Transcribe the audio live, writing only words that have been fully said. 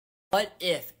What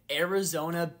if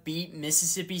Arizona beat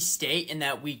Mississippi State in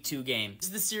that Week 2 game? This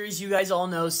is the series you guys all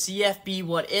know, CFB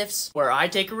What Ifs, where I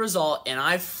take a result and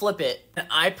I flip it and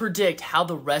I predict how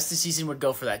the rest of the season would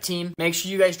go for that team. Make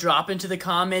sure you guys drop into the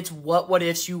comments what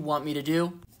ifs you want me to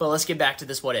do. But let's get back to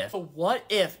this what if. So what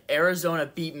if Arizona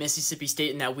beat Mississippi State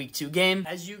in that Week 2 game?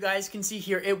 As you guys can see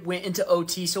here, it went into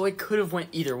OT, so it could have went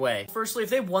either way. Firstly,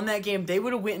 if they won that game, they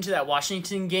would have went into that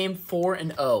Washington game 4-0.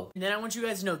 And then I want you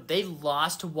guys to know they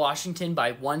lost to Washington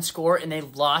by 1 score, and they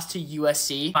lost to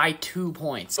USC by 2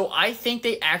 points. So I think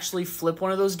they actually flip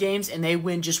one of those games, and they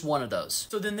win just one of those.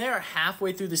 So then they are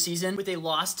halfway through the season with a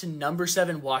loss to number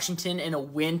 7 Washington and a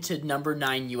win to number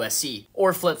 9 USC.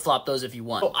 Or flip-flop those if you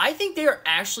want. So I think they are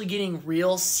actually getting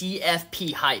real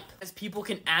CFP hype as people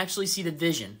can actually see the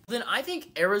vision. Then I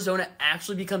think Arizona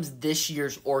actually becomes this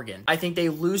year's Oregon. I think they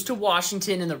lose to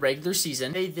Washington in the regular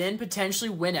season. They then potentially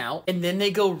win out, and then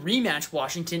they go rematch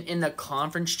Washington in the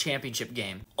conference championship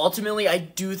game. Ultimately, I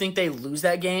do think they lose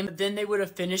that game, but then they would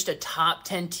have finished a top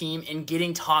 10 team and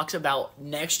getting talks about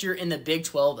next year in the Big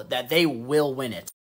 12 that they will win it.